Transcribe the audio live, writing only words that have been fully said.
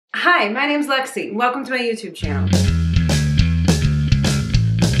Hi, my name's Lexi. Welcome to my YouTube channel.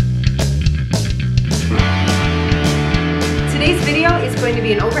 Today's video is going to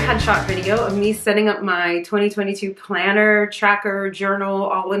be an overhead shot video of me setting up my 2022 planner, tracker, journal,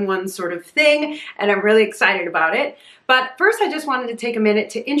 all-in-one sort of thing, and I'm really excited about it. But first, I just wanted to take a minute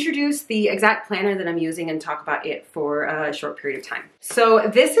to introduce the exact planner that I'm using and talk about it for a short period of time. So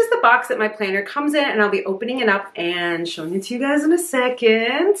this is the box that my planner comes in, and I'll be opening it up and showing it to you guys in a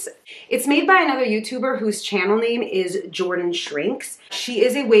second. It's made by another YouTuber whose channel name is Jordan Shrinks. She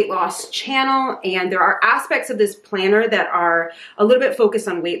is a weight loss channel, and there are aspects of this planner that are a little bit focused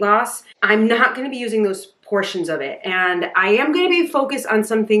on weight loss. I'm not going to be using those portions of it, and I am going to be focused on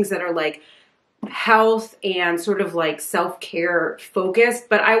some things that are like health and sort of like self-care focused.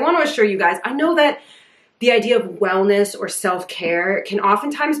 But I want to assure you guys, I know that the idea of wellness or self-care can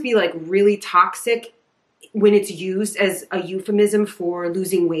oftentimes be like really toxic when it's used as a euphemism for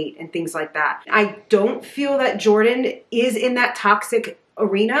losing weight and things like that. I don't feel that Jordan is in that toxic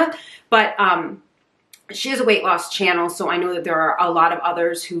arena, but she has a weight loss channel, so I know that there are a lot of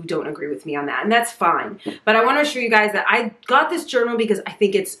others who don't agree with me on that, and that's fine. But I want to assure you guys that I got this journal because I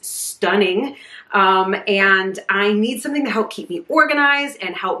think it's stunning, and I need something to help keep me organized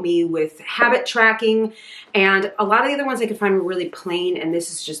and help me with habit tracking, and a lot of the other ones I could find were really plain, and this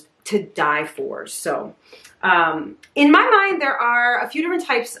is just to die for. So in my mind, there are a few different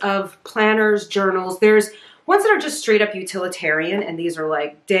types of planners, journals. There's ones that are just straight up utilitarian, and these are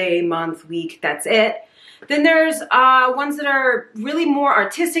like day, month, week, that's it. Then there's ones that are really more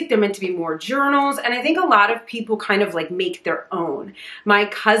artistic. They're meant to be more journals. And I think a lot of people kind of like make their own. My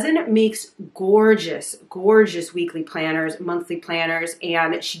cousin makes gorgeous, gorgeous weekly planners, monthly planners,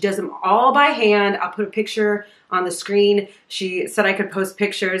 and she does them all by hand. I'll put a picture on the screen. She said I could post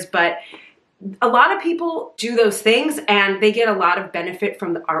pictures, but a lot of people do those things and they get a lot of benefit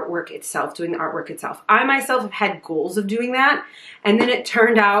from the artwork itself, doing the artwork itself. I myself have had goals of doing that, and then it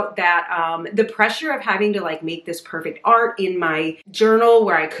turned out that the pressure of having to like make this perfect art in my journal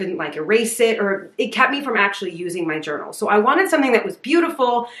where I couldn't like erase it, or it kept me from actually using my journal. So I wanted something that was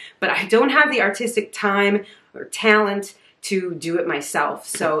beautiful, but I don't have the artistic time or talent to do it myself.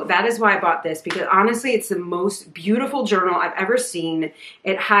 So that is why I bought this, because honestly, it's the most beautiful journal I've ever seen.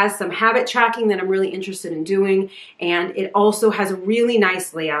 It has some habit tracking that I'm really interested in doing, and it also has a really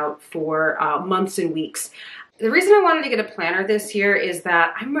nice layout for months and weeks. The reason I wanted to get a planner this year is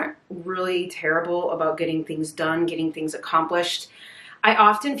that I'm really terrible about getting things done, getting things accomplished. I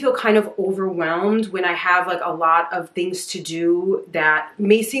often feel kind of overwhelmed when I have like a lot of things to do that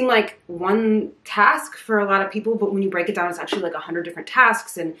may seem like one task for a lot of people, but when you break it down, it's actually like 100 different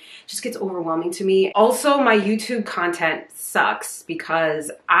tasks, and it just gets overwhelming to me. Also, my YouTube content sucks because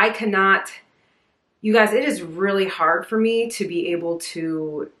I cannot, you guys, it is really hard for me to be able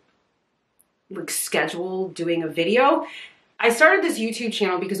to like schedule doing a video. I started this YouTube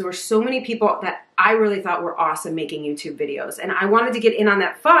channel because there were so many people that I really thought were awesome making YouTube videos, and I wanted to get in on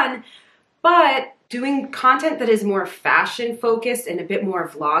that fun, but doing content that is more fashion focused and a bit more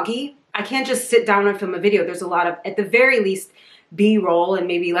vloggy, I can't just sit down and film a video. There's a lot of, at the very least, B-roll and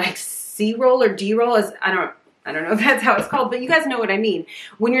maybe like C-roll or D-roll, as I don't know if that's how it's called, but you guys know what I mean.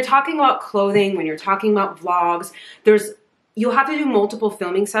 When you're talking about clothing, when you're talking about vlogs, you'll have to do multiple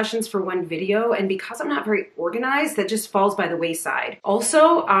filming sessions for one video, and because I'm not very organized, that just falls by the wayside.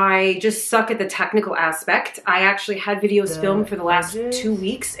 Also, I just suck at the technical aspect. I actually had videos filmed for the last 2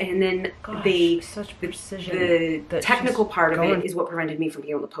 weeks, and then the technical part of it is what prevented me from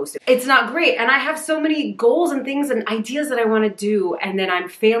being able to post it. It's not great, and I have so many goals and things and ideas that I want to do, and then I'm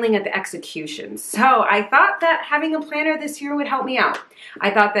failing at the execution. So I thought that having a planner this year would help me out.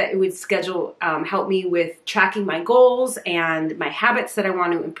 I thought that it would help me with tracking my goals and my habits that I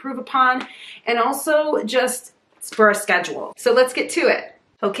want to improve upon, and also just for a schedule. So let's get to it.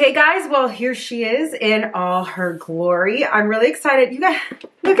 Okay guys, well here she is in all her glory. I'm really excited. You guys,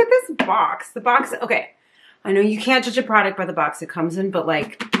 look at this box. The box, okay, I know you can't judge a product by the box it comes in, but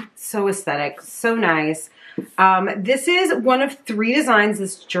like, so aesthetic, so nice. This is one of 3 designs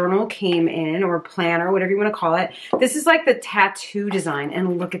this journal came in, or planner, whatever you want to call it. This is like the tattoo design,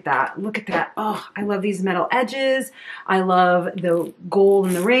 and look at that. Look at that. Oh, I love these metal edges. I love the gold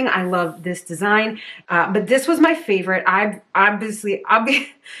in the ring. I love this design. But this was my favorite. Obviously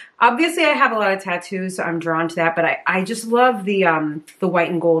I have a lot of tattoos, so I'm drawn to that, but I just love the white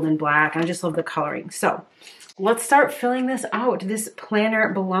and gold and black. I just love the coloring. So let's start filling this out. This planner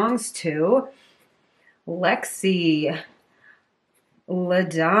belongs to Lexi,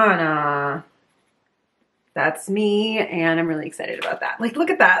 Ladonna, That's me, and I'm really excited about that. Like, look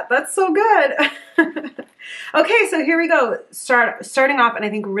at that. That's so good. Okay, so here we go. Starting off, and I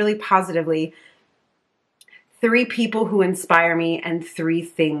think really positively, 3 people who inspire me and 3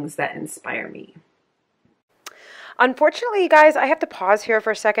 things that inspire me. Unfortunately, you guys, I have to pause here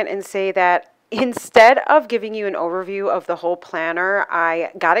for a second and say that instead of giving you an overview of the whole planner,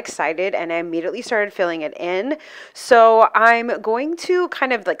 I got excited and I immediately started filling it in. So I'm going to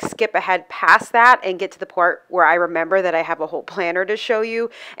kind of like skip ahead past that and get to the part where I remember that I have a whole planner to show you.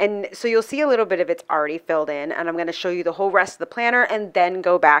 And so you'll see a little bit of it's already filled in, and I'm going to show you the whole rest of the planner and then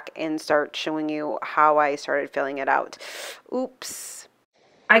go back and start showing you how I started filling it out. Oops.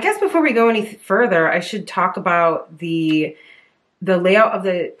 I guess before we go any further, I should talk about the layout of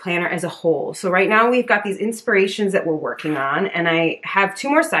the planner as a whole. So right now we've got these inspirations that we're working on, and I have 2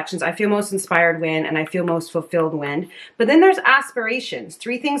 more sections. I feel most inspired when, and I feel most fulfilled when. But then there's aspirations,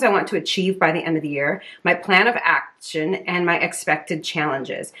 3 things I want to achieve by the end of the year, my plan of action, and my expected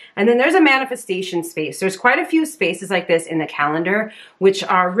challenges. And then there's a manifestation space. There's quite a few spaces like this in the calendar, which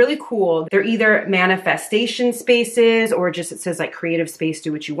are really cool. They're either manifestation spaces or just, it says like creative space,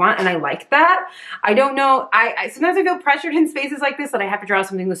 do what you want. And I like that. I don't know. I sometimes I feel pressured in spaces like this that I have to draw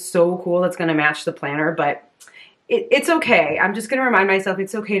something that's so cool that's going to match the planner, but it's okay. I'm just going to remind myself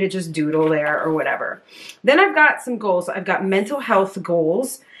it's okay to just doodle there or whatever. Then I've got some goals. I've got mental health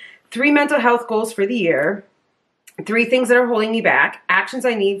goals, 3 mental health goals for the year, 3 things that are holding me back, actions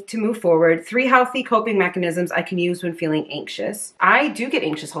I need to move forward, 3 healthy coping mechanisms I can use when feeling anxious. I do get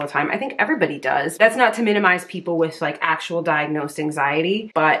anxious all the time. I think everybody does. That's not to minimize people with like actual diagnosed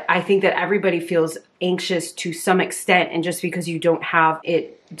anxiety, but I think that everybody feels anxious to some extent, and just because you don't have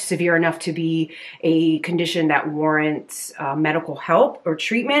it severe enough to be a condition that warrants medical help or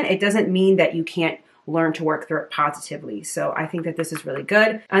treatment, it doesn't mean that you can't learn to work through it positively. So I think that this is really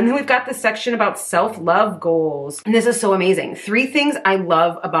good. And then we've got this section about self-love goals. And this is so amazing. 3 things I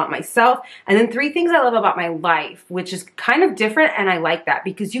love about myself, and then 3 things I love about my life, which is kind of different. And I like that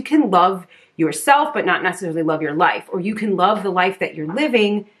because you can love yourself, but not necessarily love your life. Or you can love the life that you're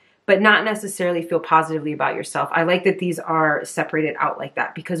living, but not necessarily feel positively about yourself. I like that these are separated out like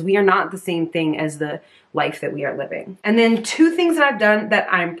that because we are not the same thing as the life that we are living. And then 2 things that I've done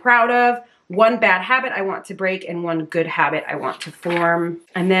that I'm proud of. 1 bad habit I want to break and 1 good habit I want to form.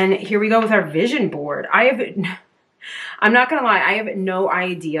 And then here we go with our vision board. I'm not gonna lie, I have no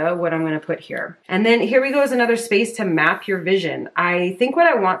idea what I'm gonna put here. And then here we go is another space to map your vision. I think what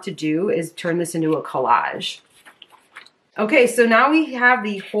I want to do is turn this into a collage. Okay, so now we have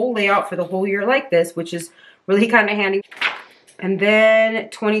the whole layout for the whole year like this, which is really kind of handy. And then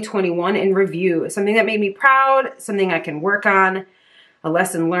 2021 in review, something that made me proud, something I can work on, a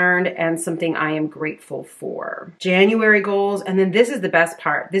lesson learned, and something I am grateful for. January goals, and then this is the best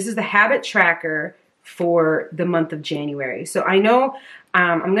part. This is the habit tracker for the month of January. So I know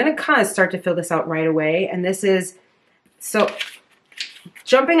I'm gonna kind of start to fill this out right away, and this is, so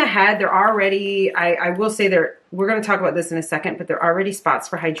jumping ahead, they're already, I will say we're going to talk about this in a second, but there are already spots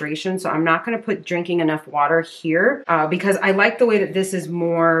for hydration. So I'm not going to put drinking enough water here because I like the way that this is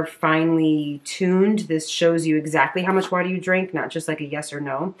more finely tuned. This shows you exactly how much water you drink, not just like a yes or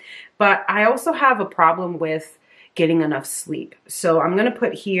no. But I also have a problem with getting enough sleep. So I'm going to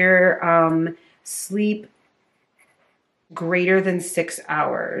put here sleep greater than 6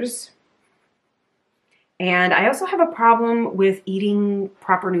 hours. And I also have a problem with eating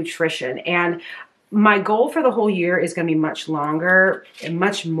proper nutrition. And my goal for the whole year is going to be much longer and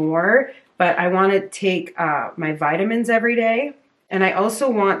much more, but I want to take my vitamins every day. And I also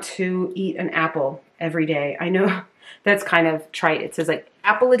want to eat an apple every day. I know that's kind of trite. It says like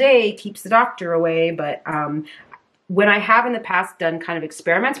apple a day keeps the doctor away, but when I have in the past done kind of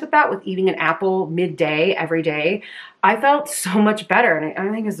experiments with that, with eating an apple midday every day, I felt so much better. And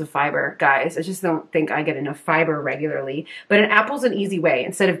I think it's the fiber, guys. I just don't think I get enough fiber regularly. But an apple's an easy way.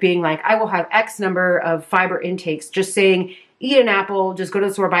 Instead of being like, I will have X number of fiber intakes, just saying, eat an apple, just go to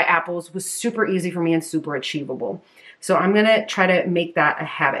the store, buy apples, was super easy for me and super achievable. So I'm going to try to make that a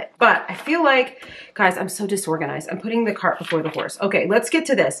habit. But I feel like, guys, I'm so disorganized. I'm putting the cart before the horse. Okay, let's get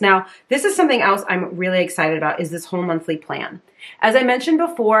to this. Now, this is something else I'm really excited about, is this whole monthly plan. As I mentioned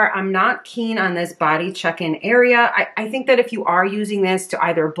before, I'm not keen on this body check-in area. I think that if you are using this to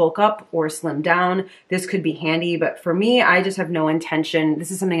either bulk up or slim down, this could be handy. But for me, I just have no intention. This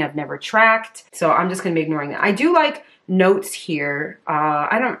is something I've never tracked. So I'm just going to be ignoring that. I do like notes here.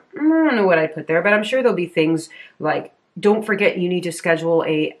 I don't know what I put there, but I'm sure there'll be things like, don't forget you need to schedule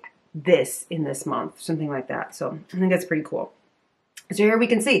this in this month, something like that. So I think that's pretty cool. So here we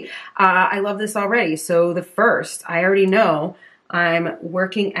can see, I love this already. So the first, I already know I'm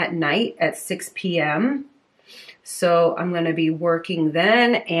working at night at 6 p.m. So I'm going to be working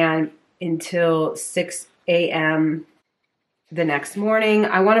then and until 6 a.m. the next morning.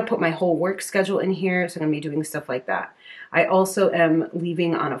 I want to put my whole work schedule in here, so I'm going to be doing stuff like that. I also am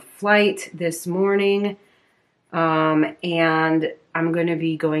leaving on a flight this morning, and I'm going to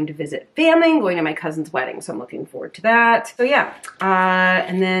be going to visit family, going to my cousin's wedding, so I'm looking forward to that. So yeah,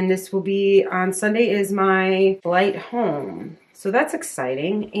 and then this will be on Sunday is my flight home. So that's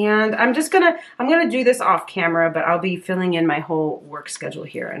exciting, and I'm gonna do this off camera, but I'll be filling in my whole work schedule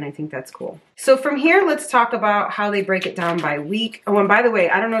here, and I think that's cool. So from here, let's talk about how they break it down by week. Oh, and by the way,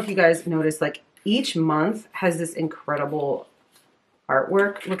 I don't know if you guys noticed, like each month has this incredible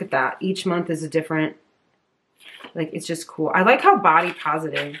artwork. Look at that. Each month is a different, like, it's just cool. I like how body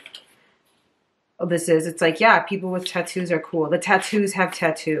positive this is. It's like, yeah, people with tattoos are cool. The tattoos have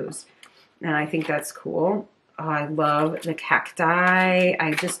tattoos, and I think that's cool. Oh, I love the cacti.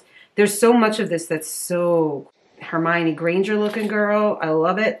 There's so much of this that's so Hermione Granger looking girl. I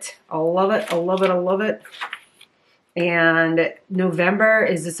love it. I love it. I love it. I love it. And November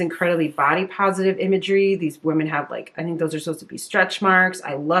is this incredibly body positive imagery. These women have, like, I think those are supposed to be stretch marks.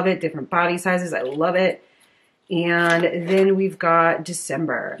 I love it. Different body sizes. I love it. And then we've got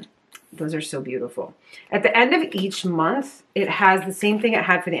December. Those are so beautiful. At the end of each month, it has the same thing it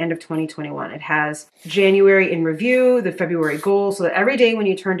had for the end of 2021. It has January in review, the February goals, so that every day when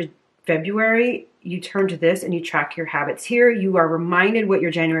you turn to February, you turn to this and you track your habits here. You are reminded what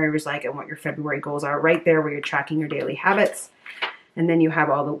your January was like and what your February goals are right there where you're tracking your daily habits. And then you have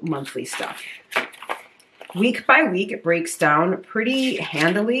all the monthly stuff. Week by week, it breaks down pretty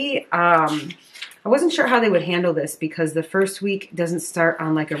handily. I wasn't sure how they would handle this because the first week doesn't start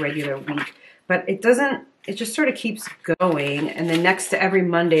on like a regular week, but it just sort of keeps going. And then next to every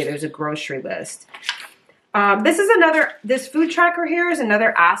Monday, there's a grocery list. This food tracker here is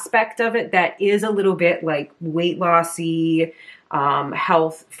another aspect of it that is a little bit like weight lossy,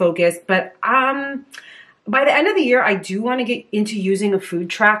 health focused. But by the end of the year, I do want to get into using a food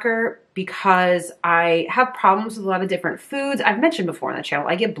tracker because I have problems with a lot of different foods. I've mentioned before on the channel,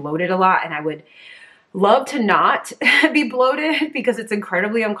 I get bloated a lot, and I would love to not be bloated because it's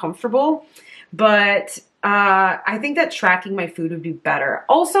incredibly uncomfortable. But I think that tracking my food would be better.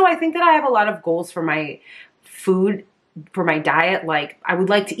 Also, I think that I have a lot of goals for my food, for my diet. Like, I would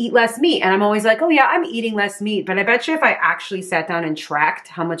like to eat less meat, and I'm always like, oh yeah, I'm eating less meat. But I bet you if I actually sat down and tracked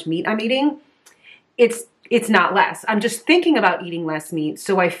how much meat I'm eating, it's not less. I'm just thinking about eating less meat,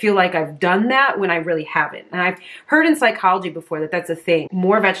 so I feel like I've done that when I really haven't. And I've heard in psychology before that that's a thing.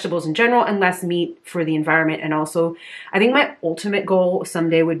 More vegetables in general and less meat for the environment. And also, I think my ultimate goal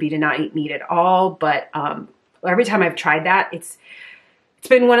someday would be to not eat meat at all. But every time I've tried that, it's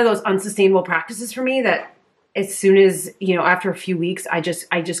been one of those unsustainable practices for me that as soon as, you know, after a few weeks, I just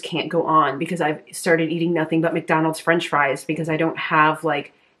can't go on because I've started eating nothing but McDonald's French fries because I don't have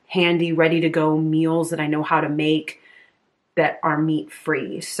like handy, ready to go meals that I know how to make that are meat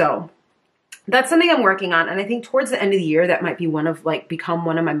free. So that's something I'm working on. And I think towards the end of the year, that might be become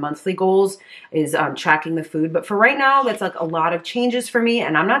one of my monthly goals is tracking the food. But for right now, that's like a lot of changes for me.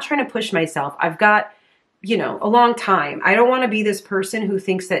 And I'm not trying to push myself. I've got, you know, a long time. I don't want to be this person who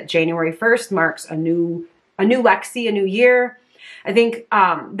thinks that January 1st marks a new Lexi, a new year. I think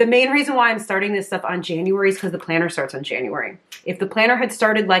the main reason why I'm starting this stuff on January is because the planner starts on January. If the planner had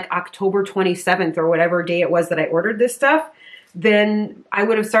started like October 27th or whatever day it was that I ordered this stuff, then I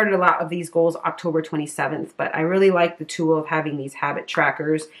would have started a lot of these goals October 27th. But I really like the tool of having these habit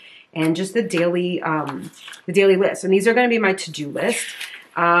trackers and just the daily list. And these are going to be my to-do list.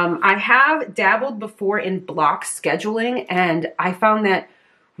 I have dabbled before in block scheduling, and I found that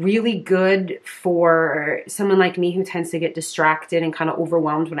really good for someone like me who tends to get distracted and kind of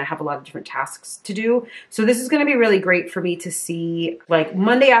overwhelmed when I have a lot of different tasks to do. So this is going to be really great for me to see, like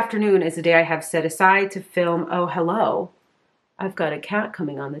Monday afternoon is the day I have set aside to film. Oh, hello. I've got a cat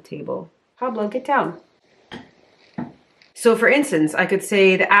coming on the table. Pablo, get down. So for instance, I could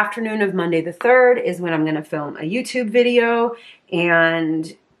say the afternoon of Monday the 3rd is when I'm going to film a YouTube video,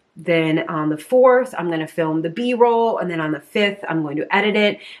 and then on the 4th, I'm going to film the B-roll, and then on the 5th, I'm going to edit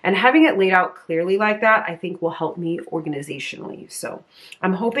it. And having it laid out clearly like that, I think will help me organizationally. So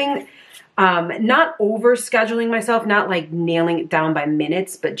I'm hoping not over-scheduling myself, not like nailing it down by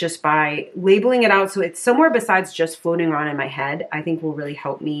minutes, but just by labeling it out so it's somewhere besides just floating around in my head, I think will really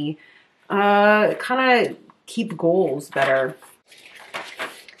help me kind of keep goals better.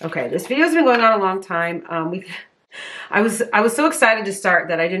 Okay, this video's been going on a long time. I was so excited to start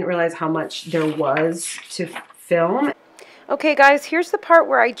that I didn't realize how much there was to film. Okay guys, here's the part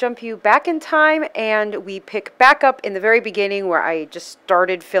where I jump you back in time and we pick back up in the very beginning where I just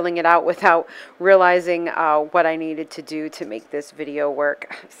started filling it out without realizing what I needed to do to make this video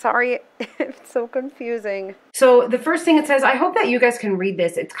work. Sorry, it's so confusing. So the first thing it says, I hope that you guys can read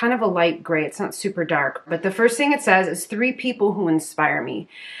this. It's kind of a light gray, it's not super dark, but the first thing it says is 3 people who inspire me.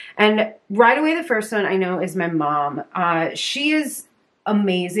 And right away the first one I know is my mom. She is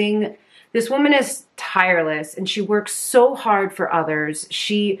amazing. This woman is tireless and she works so hard for others.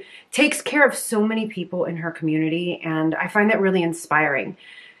 She takes care of so many people in her community and I find that really inspiring.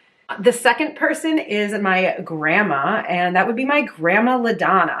 The second person is my grandma, and that would be my grandma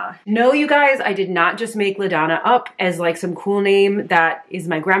Ladonna. No, you guys, I did not just make Ladonna up as like some cool name. That is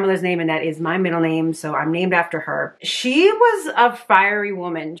my grandmother's name and that is my middle name, so I'm named after her. She was a fiery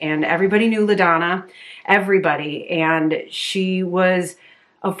woman and everybody knew Ladonna, everybody, and she was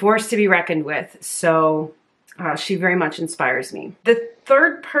a force to be reckoned with, so she very much inspires me. The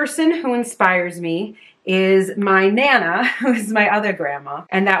third person who inspires me is my Nana, who is my other grandma,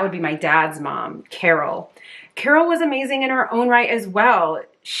 and that would be my dad's mom, Carol. Carol was amazing in her own right as well.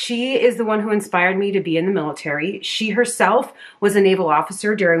 She is the one who inspired me to be in the military. She herself was a naval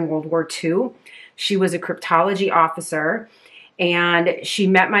officer during World War II. She was a cryptology officer, and she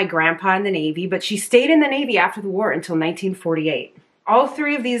met my grandpa in the Navy, but she stayed in the Navy after the war until 1948. All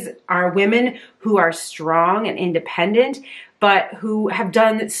 3 of these are women who are strong and independent, but who have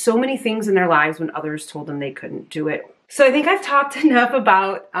done so many things in their lives when others told them they couldn't do it. So I think I've talked enough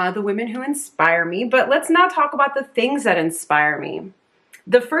about the women who inspire me, but let's now talk about the things that inspire me.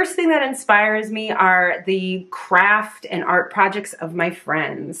 The first thing that inspires me are the craft and art projects of my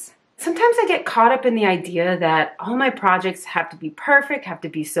friends. Sometimes I get caught up in the idea that all my projects have to be perfect, have to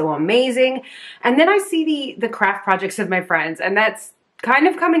be so amazing. And then I see the craft projects of my friends, and that's kind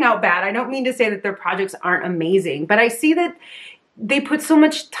of coming out bad. I don't mean to say that their projects aren't amazing, but I see that they put so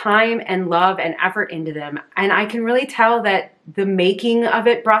much time and love and effort into them. And I can really tell that the making of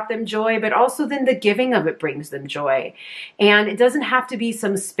it brought them joy, but also then the giving of it brings them joy. And it doesn't have to be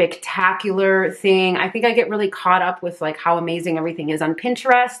some spectacular thing. I think I get really caught up with like how amazing everything is on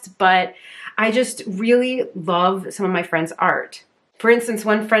Pinterest, but I just really love some of my friends' art. For instance,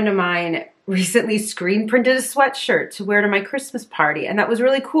 one friend of mine recently screen printed a sweatshirt to wear to my Christmas party, and that was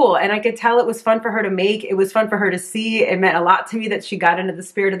really cool, and I could tell it was fun for her to make. It was fun for her to see. It meant a lot to me that she got into the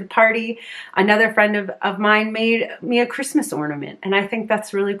spirit of the party. Another friend of mine made me a Christmas ornament, and I think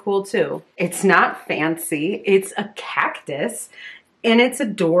that's really cool too. It's not fancy. It's a cactus, and it's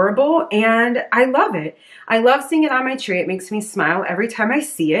adorable, and I love it. I love seeing it on my tree. It makes me smile every time I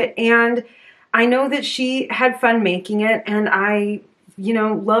see it, and I know that she had fun making it, and I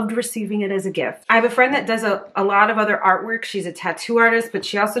loved receiving it as a gift. I have a friend that does a lot of other artwork. She's a tattoo artist, but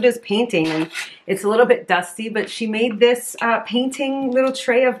she also does painting, and it's a little bit dusty, but she made this painting little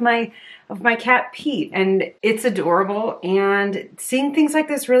tray of my cat Pete, and it's adorable, and seeing things like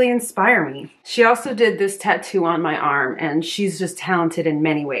this really inspire me. She also did this tattoo on my arm, and she's just talented in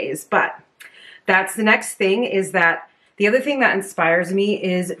many ways. But that's the next thing, is that the other thing that inspires me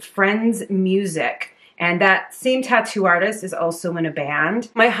is friends' music. And that same tattoo artist is also in a band.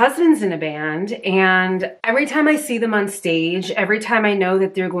 My husband's in a band, and every time I see them on stage, every time I know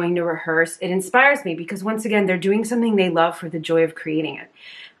that they're going to rehearse, it inspires me because once again, they're doing something they love for the joy of creating it.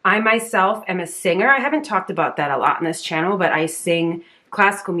 I myself am a singer. I haven't talked about that a lot on this channel, but I sing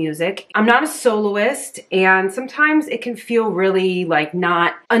classical music. I'm not a soloist, and sometimes it can feel really like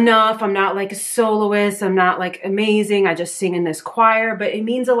not enough. I'm not like a soloist. I'm not like amazing. I just sing in this choir, but it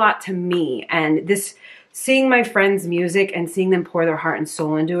means a lot to me. And seeing my friends' music and seeing them pour their heart and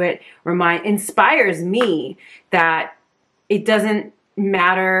soul into it inspires me that it doesn't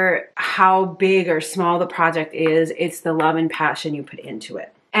matter how big or small the project is, it's the love and passion you put into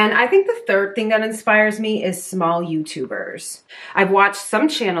it. And I think the third thing that inspires me is small YouTubers. I've watched some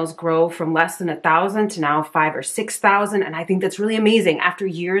channels grow from less than 1,000 to now 5,000 or 6,000, and I think that's really amazing. After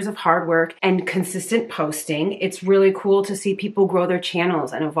years of hard work and consistent posting, it's really cool to see people grow their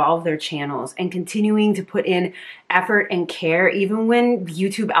channels and evolve their channels and continuing to put in effort and care even when the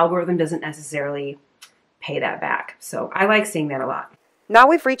YouTube algorithm doesn't necessarily pay that back. So I like seeing that a lot. Now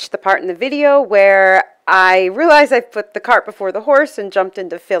we've reached the part in the video where I realized I put the cart before the horse and jumped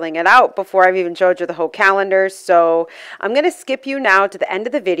into filling it out before I've even showed you the whole calendar. So I'm going to skip you now to the end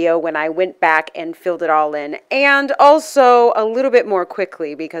of the video when I went back and filled it all in, and also a little bit more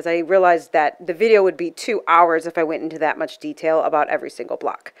quickly because I realized that the video would be 2 hours if I went into that much detail about every single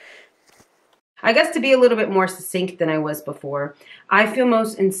block. I guess to be a little bit more succinct than I was before, I feel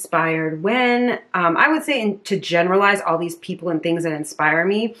most inspired when, I would say to generalize all these people and things that inspire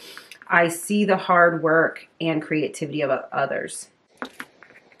me, I see the hard work and creativity of others.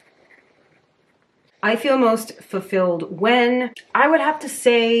 I feel most fulfilled when, I would have to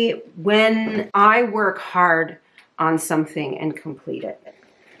say, when I work hard on something and complete it.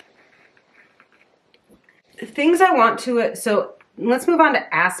 Things I want to, so let's move on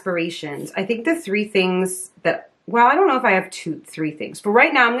to aspirations. I think the three things that, well, I don't know if I have three things. For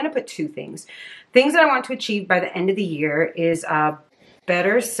right now, I'm going to put two things. Things that I want to achieve by the end of the year is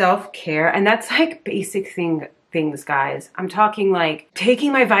better self-care. And that's like basic things, guys. I'm talking like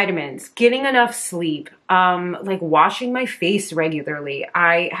taking my vitamins, getting enough sleep, like washing my face regularly.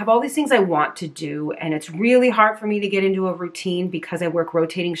 I have all these things I want to do, and it's really hard for me to get into a routine because I work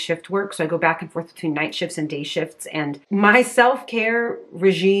rotating shift work. So I go back and forth between night shifts and day shifts, and my self-care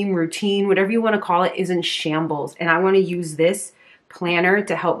regime, routine, whatever you want to call it, is in shambles. And I want to use this planner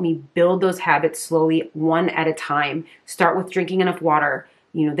to help me build those habits slowly, one at a time. Start with drinking enough water,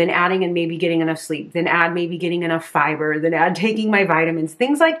 then adding and maybe getting enough sleep, then add maybe getting enough fiber, then add taking my vitamins,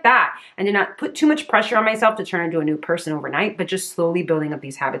 things like that. And to not put too much pressure on myself to turn into a new person overnight, but just slowly building up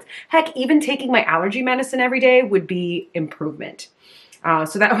these habits. Heck, even taking my allergy medicine every day would be improvement.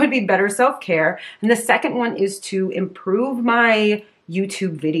 So that would be better self-care. And the second one is to improve my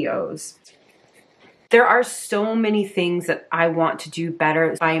YouTube videos. There are so many things that I want to do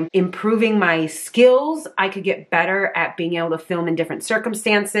better. By improving my skills, I could get better at being able to film in different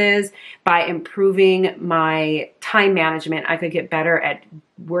circumstances. By improving my time management, I could get better at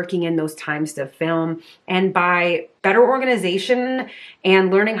working in those times to film. And by better organization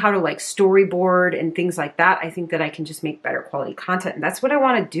and learning how to like storyboard and things like that, I think that I can just make better quality content. And that's what I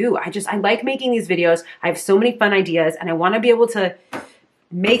want to do. I like making these videos. I have so many fun ideas, and I want to be able to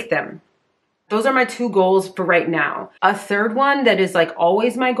make them. Those are my two goals for right now. A third one that is like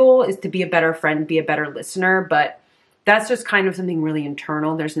always my goal is to be a better friend, be a better listener, but that's just kind of something really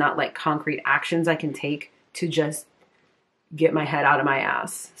internal. There's not like concrete actions I can take to just get my head out of my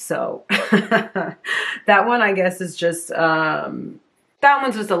ass. So that one, I guess, is just, that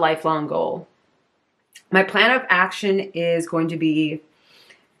one's just a lifelong goal. My plan of action is going to be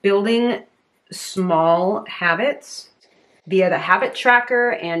building small habits via the habit tracker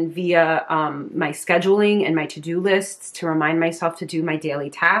and via my scheduling and my to-do lists to remind myself to do my daily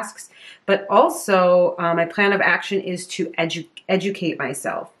tasks. But also my plan of action is to educate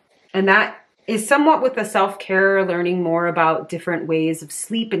myself. And that is somewhat with the self-care, learning more about different ways of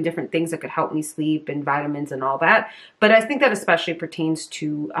sleep and different things that could help me sleep and vitamins and all that. But I think that especially pertains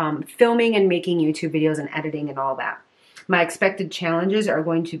to filming and making YouTube videos and editing and all that. My expected challenges are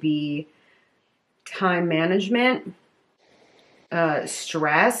going to be time management,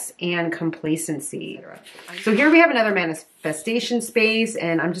 stress, and complacency. So here we have another manifestation space,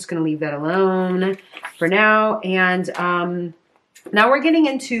 and I'm just going to leave that alone for now. And now we're getting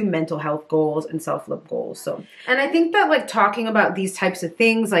into mental health goals and self-love goals. And I think that like talking about these types of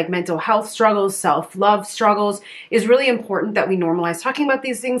things like mental health struggles, self-love struggles is really important that we normalize talking about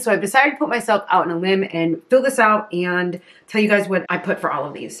these things. So I've decided to put myself out on a limb and fill this out and tell you guys what I put for all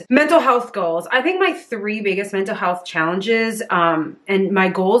of these. Mental health goals. I think my three biggest mental health challenges and my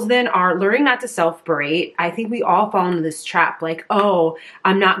goals then are learning not to self-berate. I think we all fall into this trap like, oh,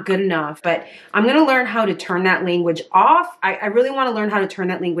 I'm not good enough, but I'm going to learn how to turn that language off. I really want to learn how to turn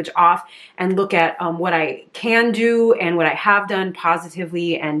that language off and look at what I can do and what I have done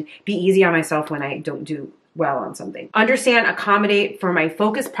positively and be easy on myself when I don't do well on something. Understand, accommodate for my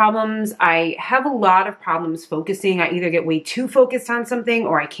focus problems. I have a lot of problems focusing. I either get way too focused on something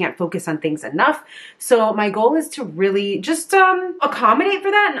or I can't focus on things enough. So my goal is to really just accommodate for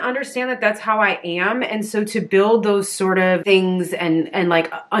that and understand that that's how I am. And so to build those sort of things and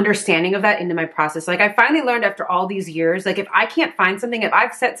like understanding of that into my process. Like I finally learned after all these years, like if I can't find something, if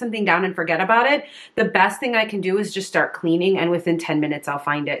I've set something down and forget about it, the best thing I can do is just start cleaning, and within 10 minutes I'll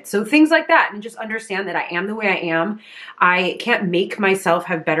find it. So things like that, and just understand that I am the way I am. I can't make myself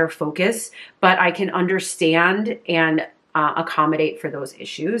have better focus, but I can understand and accommodate for those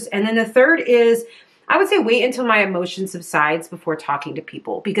issues. And then the third is, I would say wait until my emotion subsides before talking to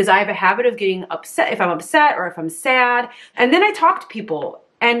people, because I have a habit of getting upset if I'm upset or if I'm sad. And then I talk to people.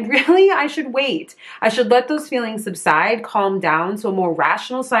 And really, I should wait. I should let those feelings subside, calm down, so a more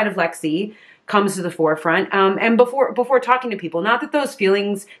rational side of Lexi comes to the forefront. And before talking to people, not that those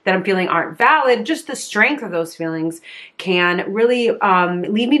feelings that I'm feeling aren't valid, just the strength of those feelings can really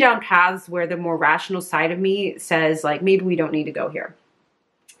lead me down paths where the more rational side of me says, like, maybe we don't need to go here.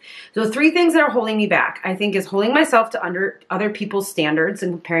 So 3 things that are holding me back, I think, is holding myself to other people's standards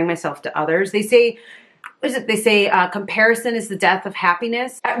and comparing myself to others. They say what is it they say, comparison is the death of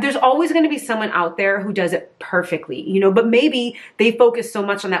happiness. There's always going to be someone out there who does it perfectly, you know, but maybe they focus so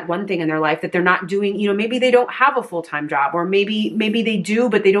much on that one thing in their life that they're not doing, you know, maybe they don't have a full-time job, or maybe they do,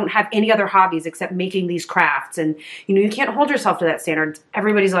 but they don't have any other hobbies except making these crafts. And, you know, you can't hold yourself to that standard.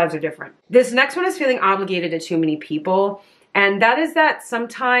 Everybody's lives are different. This next one is feeling obligated to too many people. And that is that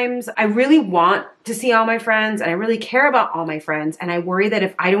sometimes I really want to see all my friends and I really care about all my friends. And I worry that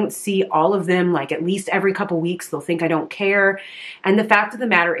if I don't see all of them, like at least every couple weeks, they'll think I don't care. And the fact of the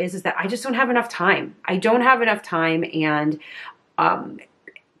matter is that I just don't have enough time. I don't have enough time. And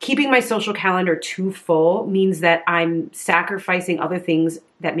keeping my social calendar too full means that I'm sacrificing other things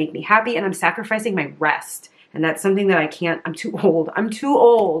that make me happy, and I'm sacrificing my rest. And that's something that I can't, I'm too old. I'm too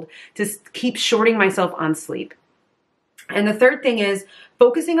old to keep shorting myself on sleep. And the third thing is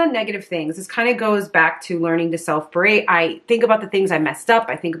focusing on negative things. This kind of goes back to learning to self-berate. I think about the things I messed up.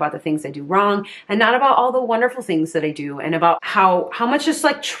 I think about the things I do wrong, and not about all the wonderful things that I do, and about how much just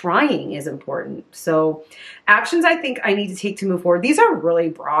like trying is important. So actions I think I need to take to move forward. These are really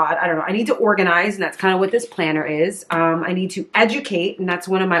broad. I don't know. I need to organize, and that's kind of what this planner is. I need to educate, and that's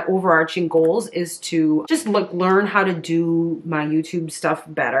one of my overarching goals, is to just learn how to do my YouTube stuff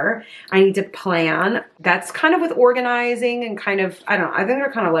better. I need to plan. That's kind of with organizing and kind of, I don't know, I think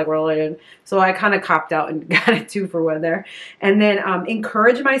they're kind of like related. So I kind of copped out and got a 2 for 1 there. And then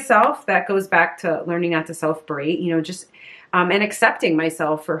encourage myself. That goes back to learning not to self-berate, you know, just and accepting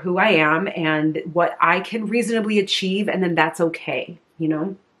myself for who I am and what I can reasonably achieve. And then that's okay, you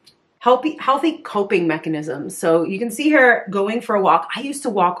know. Healthy coping mechanisms. So you can see here going for a walk. I used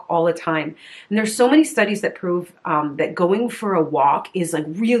to walk all the time. And there's so many studies that prove that going for a walk is like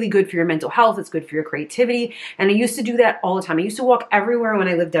really good for your mental health. It's good for your creativity. And I used to do that all the time. I used to walk everywhere when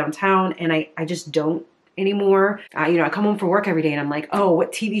I lived downtown, and I just don't anymore. You know, I come home from work every day and I'm like, oh,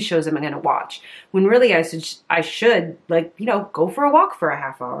 what TV shows am I going to watch? When really I should like, you know, go for a walk for a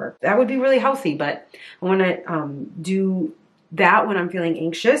half hour. That would be really healthy. But I want to do that when I'm feeling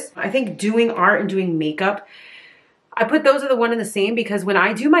anxious. I think doing art and doing makeup, I put those are the one and the same, because when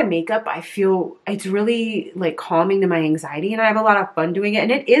I do my makeup, I feel it's really like calming to my anxiety, and I have a lot of fun doing it,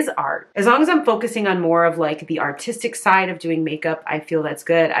 and it is art. As long as I'm focusing on more of like the artistic side of doing makeup, I feel that's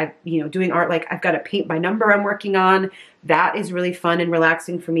good. You know, doing art, like I've got a paint by number I'm working on. That is really fun and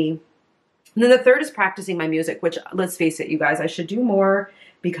relaxing for me. And then the third is practicing my music, which, let's face it, you guys, I should do more,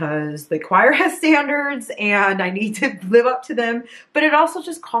 because the choir has standards and I need to live up to them. But it also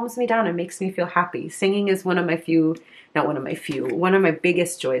just calms me down and makes me feel happy. Singing is one of my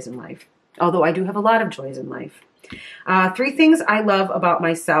biggest joys in life. Although I do have a lot of joys in life. 3 things I love about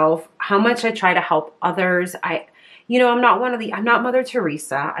myself: how much I try to help others. You know, I'm not Mother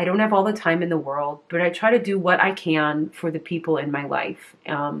Teresa. I don't have all the time in the world, but I try to do what I can for the people in my life.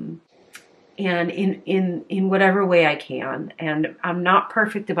 And in whatever way I can. And I'm not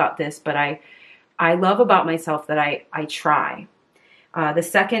perfect about this, but I love about myself that I try. The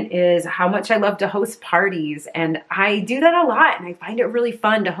second is how much I love to host parties. And I do that a lot. And I find it really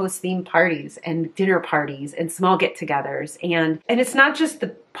fun to host themed parties and dinner parties and small get-togethers. And it's not just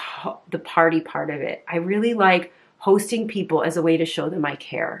the party part of it. I really like hosting people as a way to show them I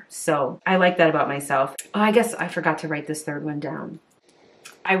care. So I like that about myself. Oh, I guess I forgot to write this third one down.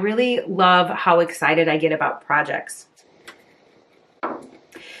 I really love how excited I get about projects.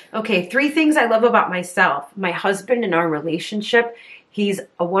 Okay, 3 things I love about myself. My husband and our relationship. He's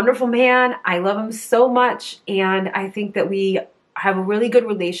a wonderful man. I love him so much. And I think that we have a really good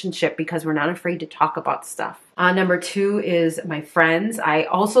relationship because we're not afraid to talk about stuff. Number 2 is my friends. I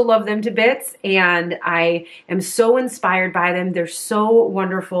also love them to bits, and I am so inspired by them. They're so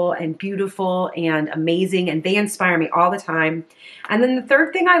wonderful and beautiful and amazing, and they inspire me all the time. And then the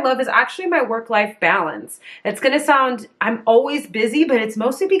third thing I love is actually my work-life balance. It's going to sound, I'm always busy, but it's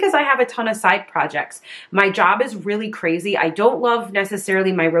mostly because I have a ton of side projects. My job is really crazy. I don't love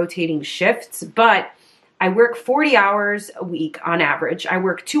necessarily my rotating shifts, but I work 40 hours a week on average. I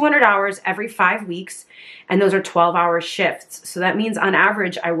work 200 hours every 5 weeks, and those are 12-hour shifts. So that means on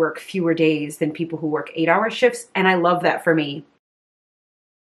average, I work fewer days than people who work 8-hour shifts, and I love that for me.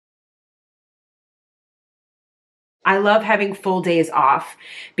 I love having full days off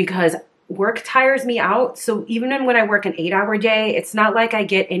because work tires me out. So even when I work an 8-hour day, it's not like I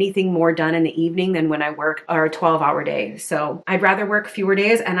get anything more done in the evening than when I work a 12-hour day. So I'd rather work fewer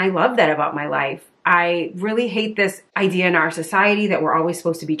days, and I love that about my life. I really hate this idea in our society that we're always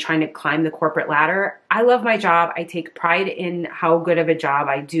supposed to be trying to climb the corporate ladder. I love my job. I take pride in how good of a job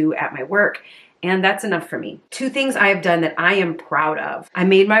I do at my work. And that's enough for me. 2 things I have done that I am proud of. I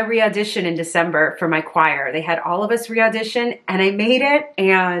made my re-audition in December for my choir. They had all of us re-audition, and I made it,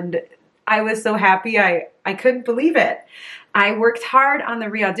 and I was so happy. I couldn't believe it. I worked hard on the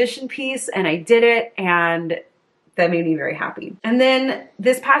re-audition piece and I did it, and that made me very happy. And then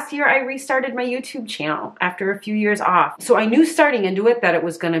this past year, I restarted my YouTube channel after a few years off. So I knew starting into it that it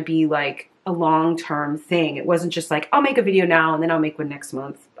was gonna be like a long-term thing. It wasn't just like, I'll make a video now and then I'll make one next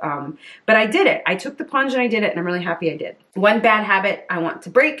month. But I did it. I took the plunge and I did it, and I'm really happy I did. One bad habit I want to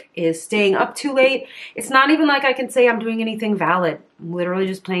break is staying up too late. It's not even like I can say I'm doing anything valid. I'm literally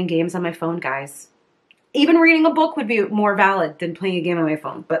just playing games on my phone, guys. Even reading a book would be more valid than playing a game on my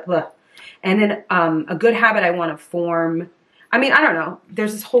phone, but ugh. And then a good habit I want to form, I mean, I don't know.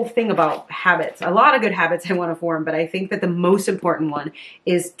 There's this whole thing about habits. A lot of good habits I want to form, but I think that the most important one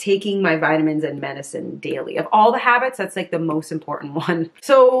is taking my vitamins and medicine daily. Of all the habits, that's like the most important one.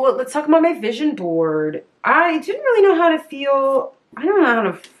 So let's talk about my vision board. I didn't really know how to feel. I don't know how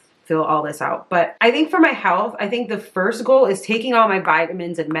to fill all this out, but I think for my health, I think the first goal is taking all my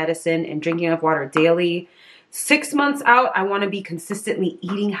vitamins and medicine and drinking enough water daily. 6 months out, I want to be consistently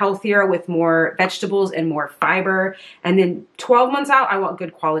eating healthier with more vegetables and more fiber. And then 12 months out, I want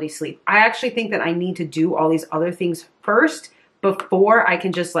good quality sleep. I actually think that I need to do all these other things first before I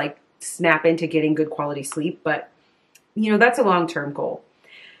can just like snap into getting good quality sleep. But you know, that's a long-term goal.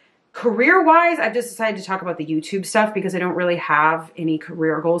 Career-wise, I've just decided to talk about the YouTube stuff because I don't really have any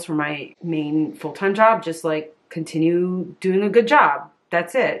career goals for my main full-time job. Just like continue doing a good job.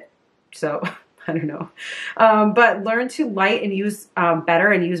 That's it. So I don't know. But learn to light and use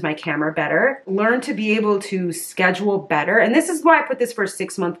better and use my camera better. Learn to be able to schedule better. And this is why I put this for a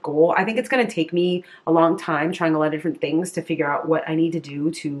 6-month goal. I think it's going to take me a long time trying a lot of different things to figure out what I need to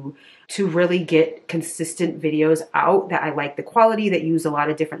do to really get consistent videos out that I like the quality, that use a lot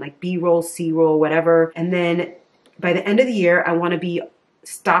of different like B-roll, C-roll, whatever. And then by the end of the year, I want to be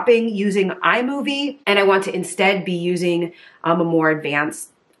stopping using iMovie, and I want to instead be using a more advanced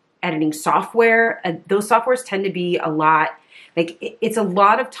editing software. Those softwares tend to be a lot, like it's a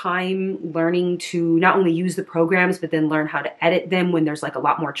lot of time learning to not only use the programs, but then learn how to edit them when there's like a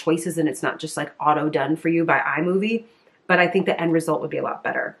lot more choices and it's not just like auto done for you by iMovie. But I think the end result would be a lot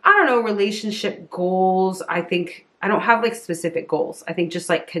better. I don't know, relationship goals. I think I don't have like specific goals. I think just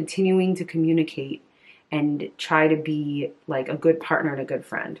like continuing to communicate and try to be like a good partner and a good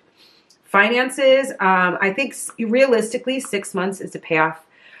friend. Finances, I think realistically 6 months is to pay off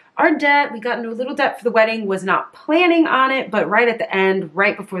our debt. We got into a little debt for the wedding, was not planning on it, but right at the end,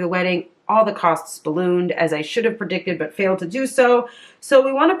 right before the wedding, all the costs ballooned as I should have predicted, but failed to do so. So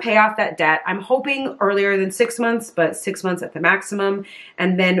we want to pay off that debt. I'm hoping earlier than 6 months, but 6 months at the maximum,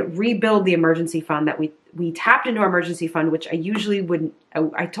 and then rebuild the emergency fund that we tapped into our emergency fund, which I usually wouldn't,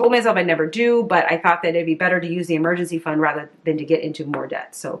 I told myself I'd never do, but I thought that it'd be better to use the emergency fund rather than to get into more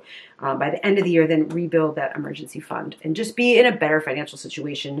debt. So by the end of the year, then rebuild that emergency fund and just be in a better financial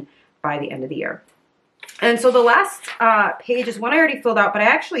situation by the end of the year. And so the last page is one I already filled out, but I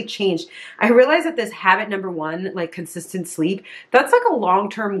actually changed. I realized that this habit number 1, like consistent sleep, that's like a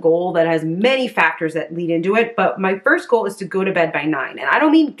long-term goal that has many factors that lead into it. But my first goal is to go to bed by 9. And I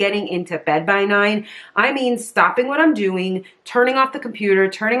don't mean getting into bed by 9. I mean stopping what I'm doing, turning off the computer,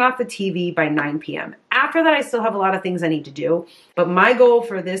 turning off the TV by 9 p.m. After that, I still have a lot of things I need to do. But my goal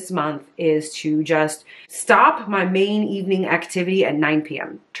for this month is to just stop my main evening activity at 9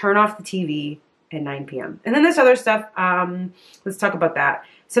 p.m. Turn off the TV at 9 p.m. And then this other stuff, let's talk about that.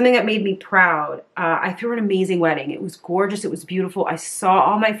 Something that made me proud. I threw an amazing wedding. It was gorgeous. It was beautiful. I saw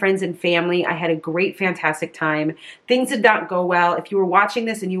all my friends and family. I had a great, fantastic time. Things did not go well. If you were watching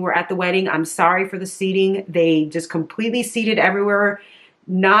this and you were at the wedding, I'm sorry for the seating. They just completely seated everywhere,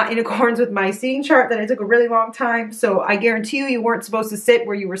 not in accordance with my seating chart that I took a really long time. So I guarantee you weren't supposed to sit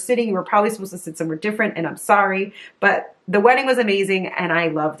where you were sitting. You were probably supposed to sit somewhere different, and I'm sorry. But the wedding was amazing and I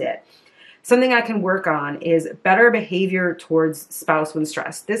loved it. Something I can work on is better behavior towards spouse when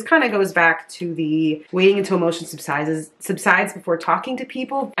stressed. This kind of goes back to the waiting until emotion subsides before talking to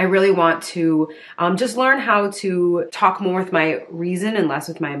people. I really want to just learn how to talk more with my reason and less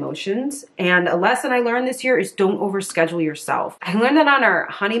with my emotions. And a lesson I learned this year is don't overschedule yourself. I learned that on our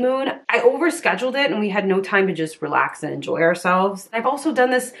honeymoon. I overscheduled it and we had no time to just relax and enjoy ourselves. I've also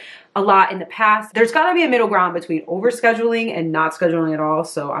done this a lot in the past. There's got to be a middle ground between overscheduling and not scheduling at all.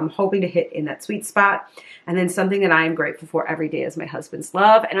 So I'm hoping to hit in that sweet spot. And then something that I am grateful for every day is my husband's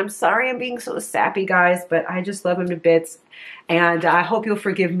love. And I'm sorry I'm being so sappy, guys, but I just love him to bits. And I hope you'll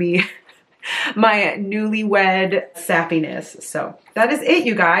forgive me my newlywed sappiness. So that is it,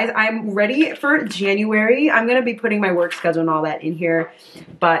 you guys. I'm ready for January. I'm going to be putting my work schedule and all that in here.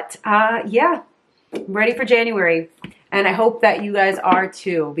 But yeah, I'm ready for January. And I hope that you guys are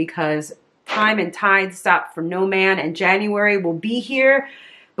too, because time and tide stop for no man, and January will be here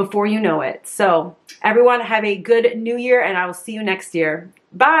before you know it. So everyone have a good new year, and I will see you next year.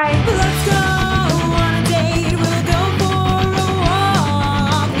 Bye. Let's go.